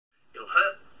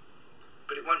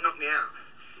out.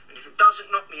 And if it doesn't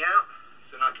knock me out,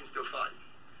 then I can still fight.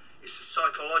 It's a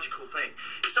psychological thing.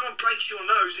 If someone breaks your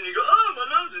nose and you go, oh, my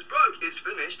nose is broke, it's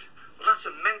finished. Well, that's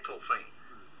a mental thing.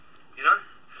 You know?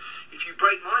 If you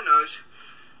break my nose,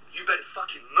 you better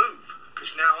fucking move.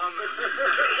 Because now I'm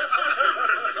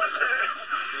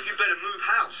you better move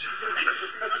house.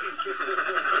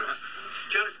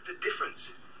 Just the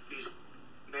difference is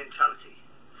mentality,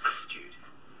 attitude,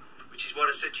 which is what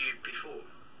I said to you before.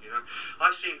 You know,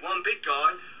 I've seen one big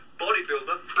guy,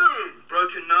 bodybuilder, boom,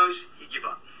 broken nose, he give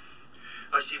up.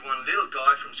 I see one little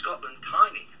guy from Scotland,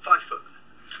 tiny, 5 foot,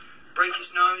 break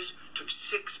his nose, took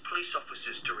 6 police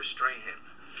officers to restrain him.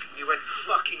 He went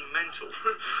fucking mental.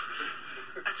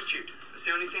 Attitude. That's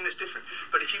the only thing that's different.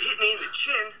 But if you hit me in the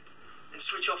chin and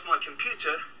switch off my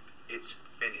computer, it's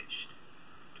finished.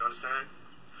 Do you understand?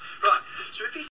 Right. So if he